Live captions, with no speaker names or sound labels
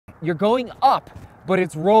you're going up, but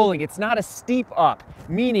it's rolling. It's not a steep up,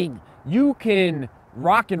 meaning you can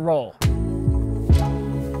rock and roll.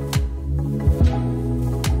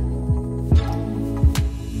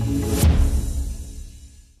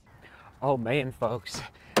 Oh man, folks.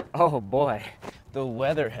 Oh boy, the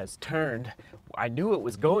weather has turned. I knew it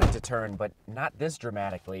was going to turn, but not this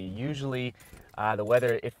dramatically. Usually the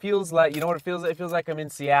weather, it feels like, you know what it feels like? It feels like I'm in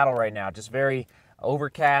Seattle right now, just very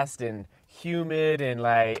overcast and humid and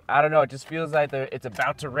like, I don't know, it just feels like it's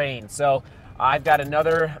about to rain. So I've got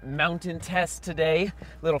another mountain test today,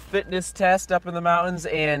 little fitness test up in the mountains,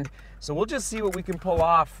 and so we'll just see what we can pull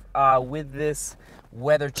off with this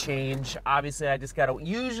weather change. Obviously, I just gotta,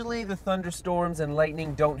 usually the thunderstorms and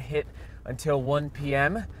lightning don't hit until 1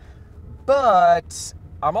 p.m. But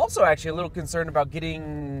I'm also actually a little concerned about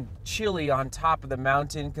getting chilly on top of the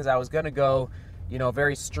mountain because I was gonna go, you know,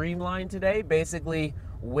 very streamlined today. Basically,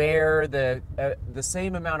 wear the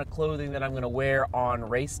same amount of clothing that I'm gonna wear on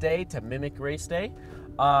race day to mimic race day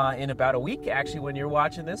in about a week. Actually, when you're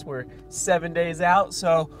watching this, we're 7 days out,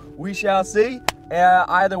 so we shall see.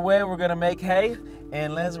 Either way, we're gonna make hay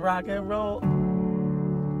and let's rock and roll.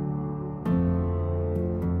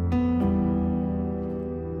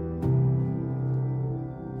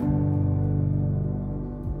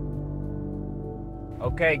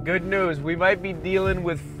 Okay, good news. We might be dealing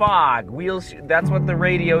with fog. That's what the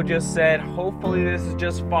radio just said. Hopefully this is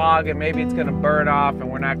just fog and maybe it's gonna burn off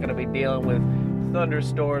and we're not gonna be dealing with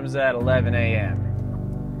thunderstorms at 11 a.m.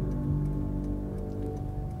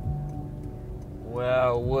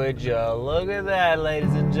 Well, would you look at that,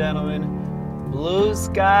 ladies and gentlemen. Blue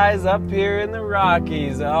skies up here in the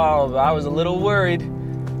Rockies. Oh, I was a little worried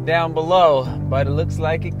down below, but it looks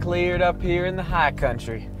like it cleared up here in the high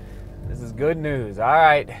country. This is good news. All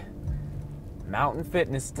right, mountain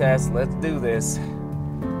fitness test. Let's do this.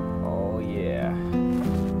 Oh, yeah.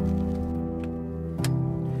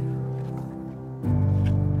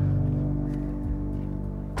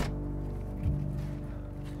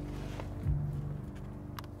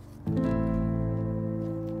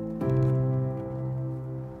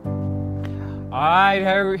 All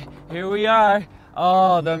right, here we are.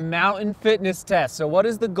 Oh, the mountain fitness test. So what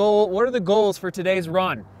is the goal? What are the goals for today's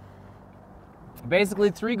run? Basically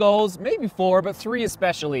 3 goals, maybe 4, but 3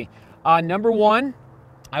 especially. Number 1,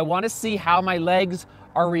 I want to see how my legs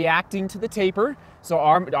are reacting to the taper. So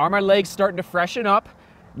are my legs starting to freshen up?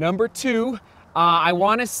 Number 2, I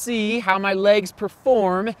want to see how my legs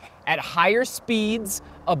perform at higher speeds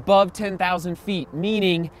above 10,000 feet.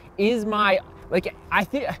 Meaning, is my, like,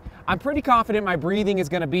 I'm pretty confident my breathing is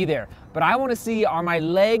going to be there, but I want to see, are my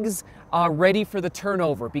legs ready for the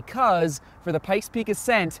turnover? Because for the Pikes Peak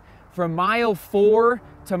ascent, from mile 4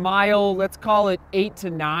 to mile, let's call it 8 to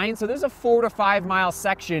 9, so there's a 4 to 5 mile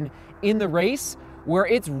section in the race where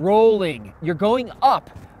it's rolling. You're going up,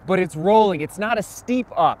 but it's rolling. It's not a steep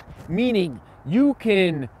up, meaning you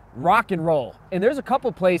can rock and roll. And there's a couple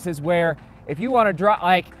places where if you want to drop,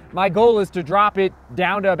 like my goal is to drop it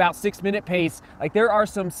down to about 6-minute pace. Like there are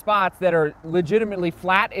some spots that are legitimately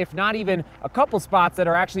flat, if not even a couple spots that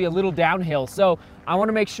are actually a little downhill. So I want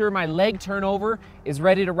to make sure my leg turnover is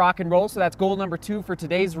ready to rock and roll. So that's goal number 2 for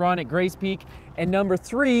today's run at Grays Peak. And number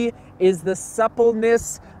 3 is the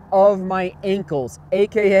suppleness of my ankles,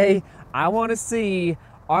 AKA I want to see,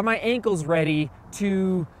 are my ankles ready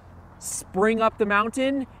to spring up the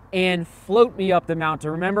mountain and float me up the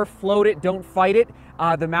mountain. Remember, float it, don't fight it,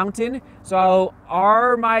 the mountain. So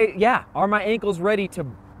are my ankles ready to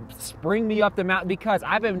spring me up the mountain? Because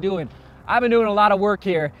I've been doing a lot of work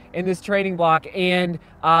here in this training block, and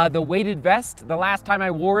the weighted vest, the last time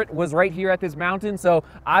I wore it was right here at this mountain. So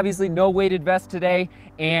obviously no weighted vest today,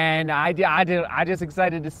 and I just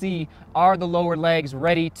excited to see, are the lower legs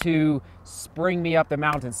ready to spring me up the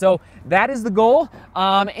mountain? So that is the goal.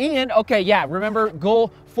 And okay, yeah, remember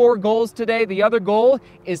 4 goals today. The other goal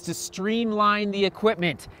is to streamline the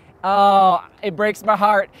equipment. Oh, it breaks my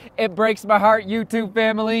heart. It breaks my heart, YouTube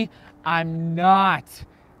family. I'm not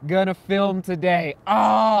gonna film today.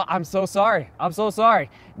 Oh, I'm so sorry. I'm so sorry.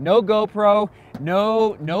 No GoPro,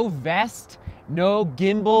 no vest, no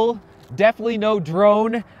gimbal, definitely no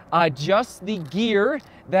drone, just the gear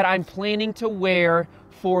that I'm planning to wear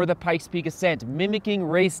for the Pikes Peak ascent, mimicking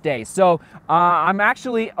race day. So I'm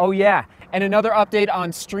actually, oh yeah, and another update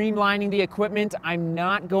on streamlining the equipment. I'm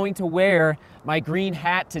not going to wear my green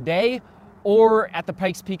hat today or at the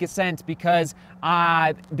Pikes Peak ascent because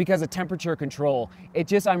of temperature control.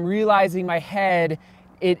 I'm realizing my head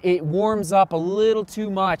it warms up a little too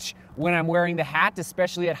much when I'm wearing the hat,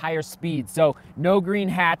 especially at higher speeds. So no green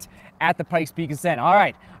hat at the Pikes Peak Ascent. All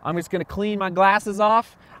right, I'm just gonna clean my glasses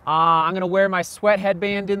off. I'm gonna wear my sweat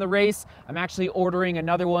headband in the race. I'm actually ordering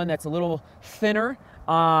another one that's a little thinner,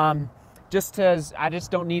 just because I just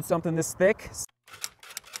don't need something this thick.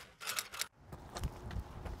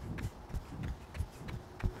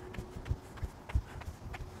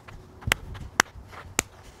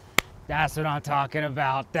 That's what I'm talking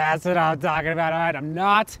about. That's what I'm talking about. All right, I'm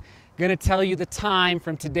not gonna tell you the time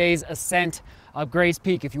from today's ascent of Grays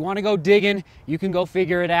Peak. If you wanna go digging, you can go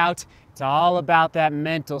figure it out. It's all about that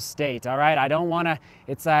mental state, all right? I don't wanna,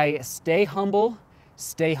 it's like stay humble,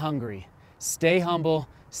 stay hungry. Stay humble,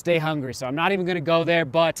 stay hungry. So I'm not even gonna go there,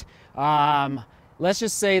 but let's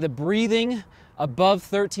just say the breathing above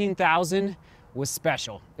 13,000 was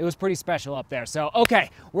special. It was pretty special up there. So, okay,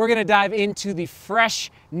 we're gonna dive into the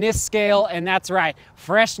freshness scale, and that's right,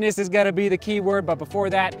 freshness is gonna be the key word, but before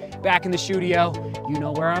that, back in the studio, you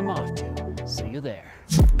know where I'm off to. See you there.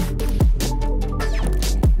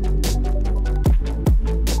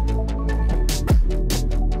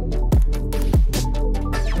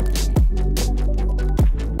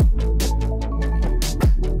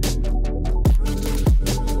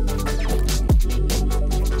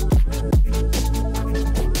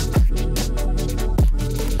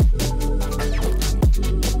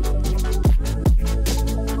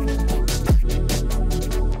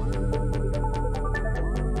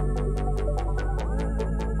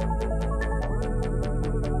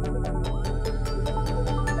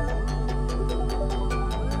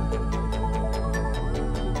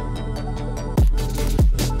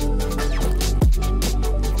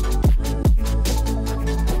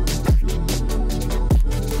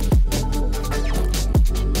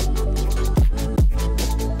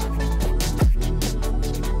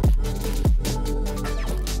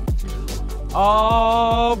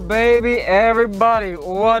 Oh, baby, everybody,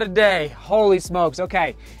 what a day. Holy smokes.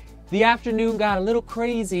 Okay, the afternoon got a little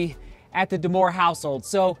crazy at the DeMoor household.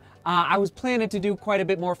 So I was planning to do quite a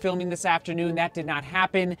bit more filming this afternoon. That did not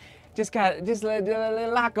happen. Just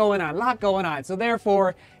a lot going on, So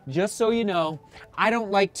therefore, just so you know, I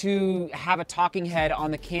don't like to have a talking head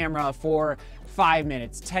on the camera for 5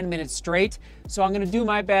 minutes, 10 minutes straight. So I'm gonna do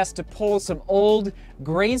my best to pull some old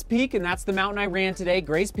Grays Peak, and that's the mountain I ran today,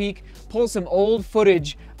 Grays Peak, pull some old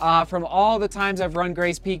footage from all the times I've run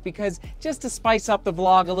Grays Peak, because just to spice up the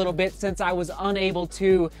vlog a little bit, since I was unable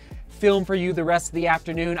to film for you the rest of the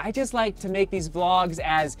afternoon, I just like to make these vlogs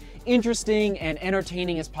as interesting and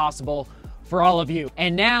entertaining as possible for all of you.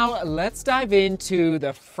 And now let's dive into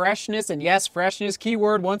the freshness, and yes, freshness,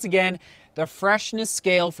 keyword once again, the freshness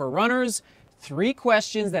scale for runners. 3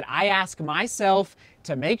 questions that I ask myself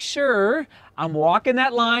to make sure I'm walking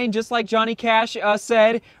that line, just like Johnny Cash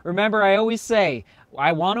said. Remember, I always say,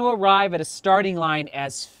 I want to arrive at a starting line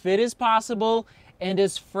as fit as possible and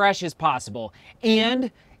as fresh as possible.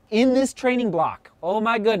 And in this training block, oh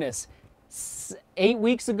my goodness, 7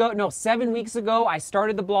 weeks ago, I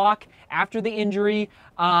started the block after the injury.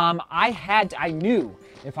 I knew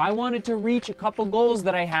if I wanted to reach a couple goals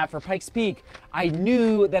that I have for Pikes Peak, I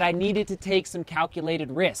knew that I needed to take some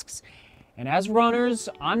calculated risks. And as runners,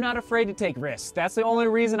 I'm not afraid to take risks. That's the only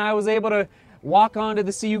reason I was able to walk onto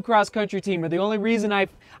the CU cross country team, or the only reason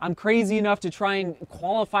I'm crazy enough to try and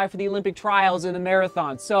qualify for the Olympic trials in the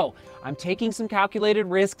marathon. So I'm taking some calculated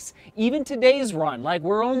risks. Even today's run, like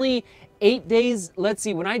we're only 8 days, let's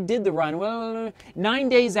see, when I did the run, well, 9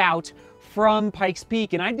 days out from Pikes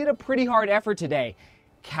Peak, and I did a pretty hard effort today.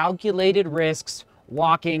 Calculated risks,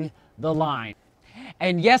 walking the line.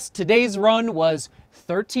 And yes, today's run was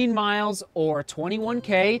 13 miles or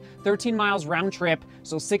 21K, 13 miles round trip,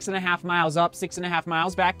 so 6.5 miles up, 6.5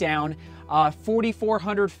 miles back down,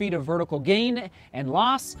 4,400 feet of vertical gain and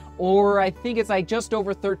loss, or I think it's like just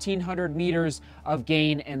over 1,300 meters of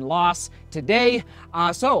gain and loss today.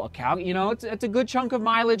 So, you know, it's a good chunk of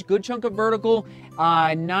mileage, good chunk of vertical,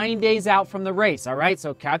 9 days out from the race, all right?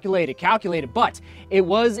 So calculated, but it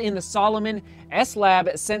was in the Salomon S-Lab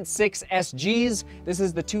Ascent 6 SGs. This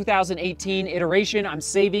is the 2018 iteration. I'm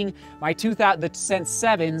saving my the Ascent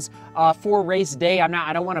 7s for race day.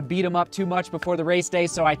 I don't want to beat them up too much before the race day,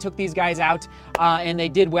 so I took these guys out and they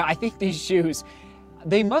did well. I think these shoes,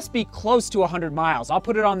 they must be close to 100 miles. I'll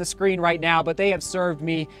put it on the screen right now, but they have served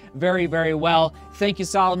me very, very well. Thank you,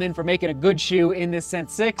 Salomon, for making a good shoe in this Ascent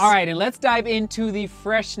 6. All right, and let's dive into the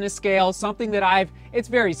freshness scale, something that it's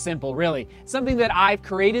very simple, really. Something that I've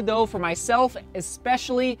created, though, for myself,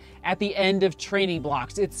 especially at the end of training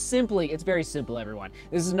blocks. It's very simple, everyone.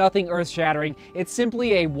 This is nothing earth-shattering. It's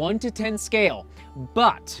simply a 1 to 10 scale,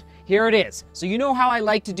 but here it is. So you know how I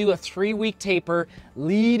like to do a 3-week taper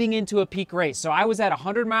leading into a peak race. So I was at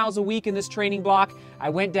 100 miles a week in this training block. I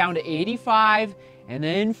went down to 85 and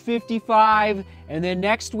then 55. And then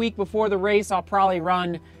next week before the race, I'll probably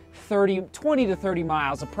run 20 to 30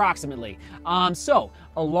 miles approximately. So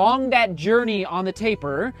along that journey on the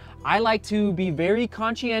taper, I like to be very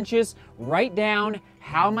conscientious, write down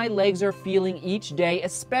how my legs are feeling each day,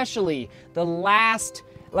 especially the last,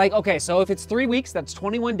 like, okay, so if it's 3 weeks, that's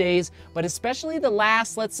 21 days, but especially the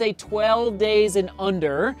last, let's say 12 days and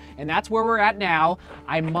under, and that's where we're at now,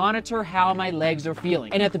 I monitor how my legs are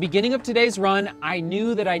feeling. And at the beginning of today's run, I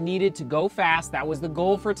knew that I needed to go fast. That was the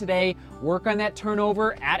goal for today, work on that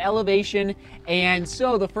turnover at elevation. And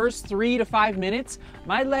so the first 3 to 5 minutes,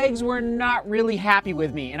 my legs were not really happy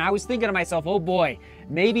with me. And I was thinking to myself, oh boy,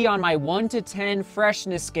 maybe on my 1 to 10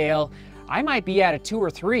 freshness scale, I might be at a 2 or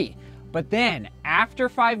 3. But then after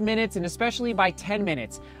 5 minutes, and especially by 10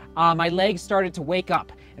 minutes, my legs started to wake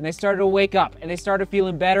up, and they started to wake up, and they started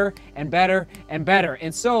feeling better and better and better.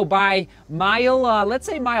 And so by mile, let's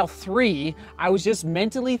say mile 3, I was just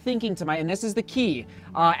mentally thinking to and this is the key,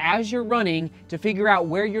 as you're running, to figure out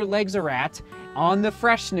where your legs are at on the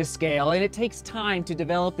freshness scale. And it takes time to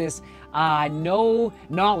develop this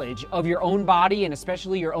knowledge of your own body, and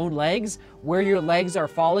especially your own legs, where your legs are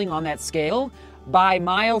falling on that scale. By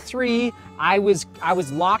mile 3, I was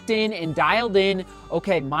locked in and dialed in.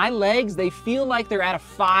 Okay, my legs, they feel like they're at a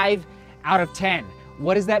 5 out of 10.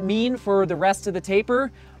 What does that mean for the rest of the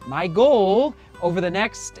taper? My goal over the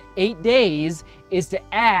next 8 days is to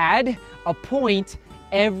add a point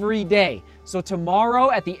every day. So tomorrow,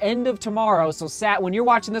 at the end of tomorrow, so when you're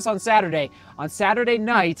watching this on Saturday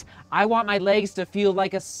night, I want my legs to feel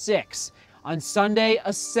like a 6. On Sunday,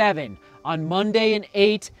 a 7. On Monday, an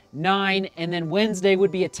 8, 9, and then Wednesday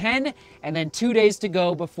would be a 10, and then 2 days to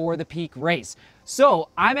go before the peak race. So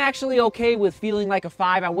I'm actually okay with feeling like a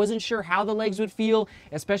 5. I wasn't sure how the legs would feel,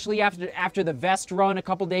 especially after the vest run a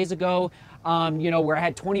couple days ago, you know, where I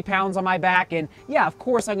had 20 pounds on my back. And yeah, of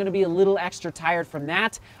course, I'm going to be a little extra tired from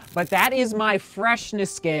that. But that is my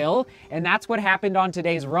freshness scale, and that's what happened on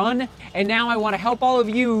today's run. And now I want to help all of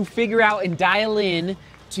you figure out and dial in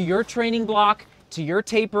to your training block, to your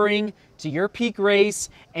tapering, to your peak race,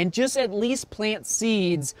 and just at least plant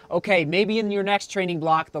seeds. Okay, maybe in your next training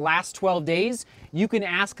block, the last 12 days, you can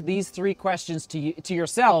ask these 3 questions to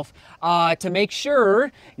yourself to make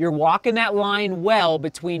sure you're walking that line well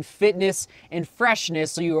between fitness and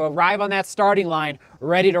freshness, so you arrive on that starting line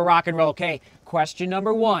ready to rock and roll. Okay, question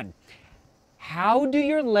number 1. How do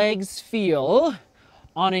your legs feel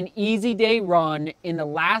on an easy day run in the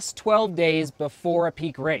last 12 days before a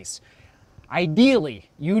peak race? Ideally,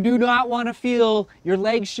 you do not want to feel, your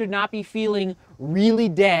legs should not be feeling really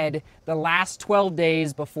dead the last 12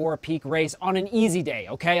 days before a peak race on an easy day,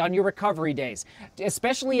 okay? On your recovery days,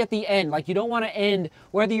 especially at the end. Like, you don't want to end,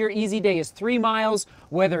 whether your easy day is 3 miles,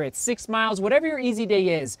 whether it's 6 miles, whatever your easy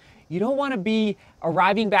day is, you don't want to be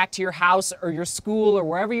arriving back to your house or your school or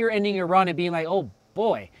wherever you're ending your run and being like, oh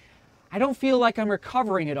boy, I don't feel like I'm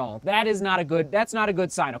recovering at all. That's not a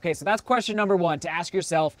good sign. Okay, so that's question number 1, to ask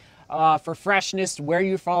yourself for freshness, where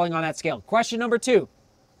you're falling on that scale. Question number 2,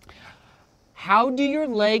 how do your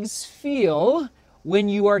legs feel when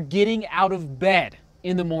you are getting out of bed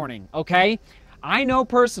in the morning, okay? I know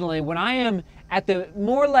personally, when I am at the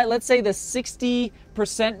more like, let's say the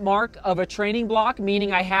 60% mark of a training block,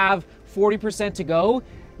 meaning I have 40% to go,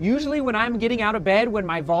 usually when I'm getting out of bed, when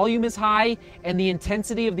my volume is high and the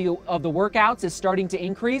intensity of the workouts is starting to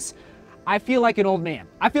increase, I feel like an old man.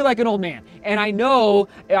 I feel like an old man. And I know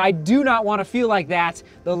I do not want to feel like that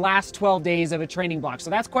the last 12 days of a training block.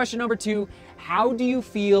 So that's question number 2. How do you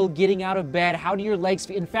feel getting out of bed? How do your legs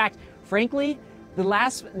feel? In fact, frankly,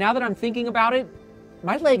 now that I'm thinking about it,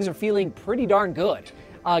 my legs are feeling pretty darn good.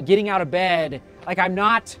 Getting out of bed, like I'm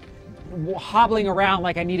not hobbling around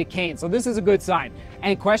like I need a cane. So this is a good sign.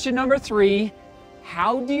 And question number 3,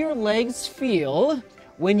 how do your legs feel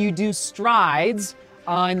when you do strides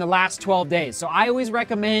in the last 12 days? So I always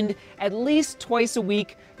recommend at least twice a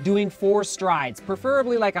week doing 4 strides,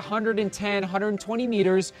 preferably like 110, 120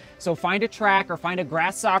 meters. So find a track or find a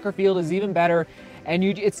grass soccer field is even better. And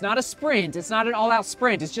it's not a sprint, it's not an all-out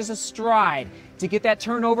sprint, it's just a stride to get that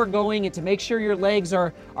turnover going and to make sure your legs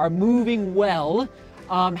are moving well.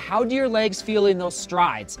 How do your legs feel in those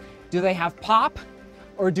strides? Do they have pop,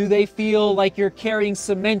 or do they feel like you're carrying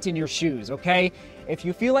cement in your shoes, okay? if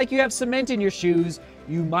you feel like you have cement in your shoes,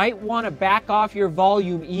 you might want to back off your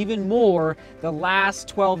volume even more the last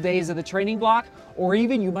 12 days of the training block, or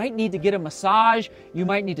even you might need to get a massage, you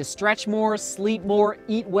might need to stretch more, sleep more,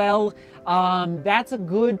 eat well. That's a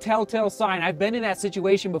good telltale sign. I've been in that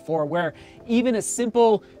situation before where even a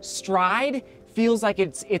simple stride feels like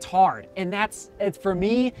it's hard, and it's for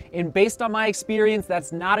me, and based on my experience,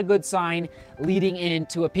 that's not a good sign leading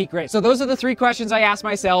into a peak race. So those are the 3 questions I ask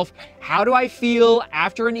myself. How do I feel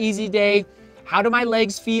after an easy day? How do my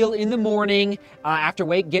legs feel in the morning after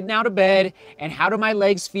getting out of bed? And how do my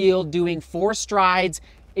legs feel doing 4 strides?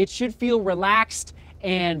 It should feel relaxed,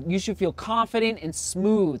 and you should feel confident and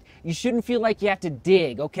smooth. You shouldn't feel like you have to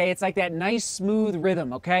dig, okay? It's like that nice smooth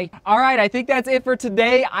rhythm, okay? All right, I think that's it for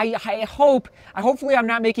today. Hopefully I'm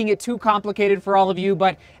not making it too complicated for all of you,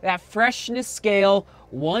 but that freshness scale,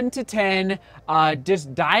 1 to 10,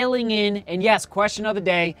 just dialing in. And yes, question of the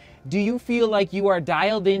day, do you feel like you are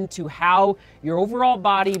dialed into how your overall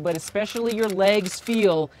body, but especially your legs,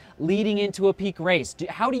 feel leading into a peak race?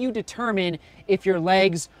 How do you determine if your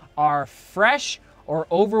legs are fresh or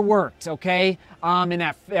overworked, okay? In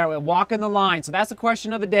that walking the line. So that's the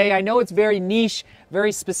question of the day. I know it's very niche,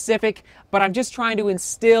 very specific, but I'm just trying to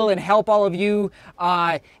instill and help all of you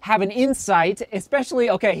have an insight, especially,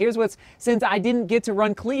 okay, since I didn't get to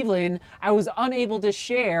run Cleveland, I was unable to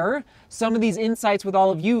share some of these insights with all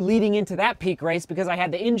of you leading into that peak race because I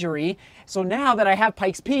had the injury. So now that I have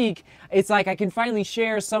Pikes Peak, it's like I can finally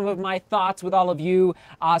share some of my thoughts with all of you.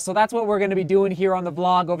 So that's what we're going to be doing here on the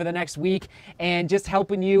vlog over the next week, and just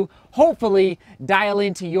helping you hopefully dial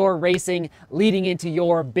into your racing leading into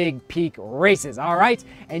your big peak races. All right.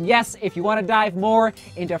 And yes, if you want to dive more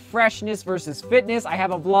into freshness versus fitness, I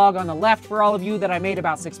have a vlog on the left for all of you that I made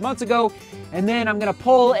about 6 months ago. And then I'm going to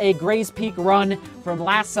pull a Gray's Peak run from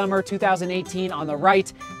last summer, 2018, on the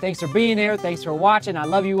right. Thanks for being here. Thanks for watching. I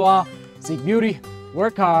love you all. Seek beauty,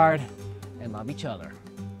 work hard, and love each other.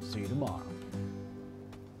 See you tomorrow.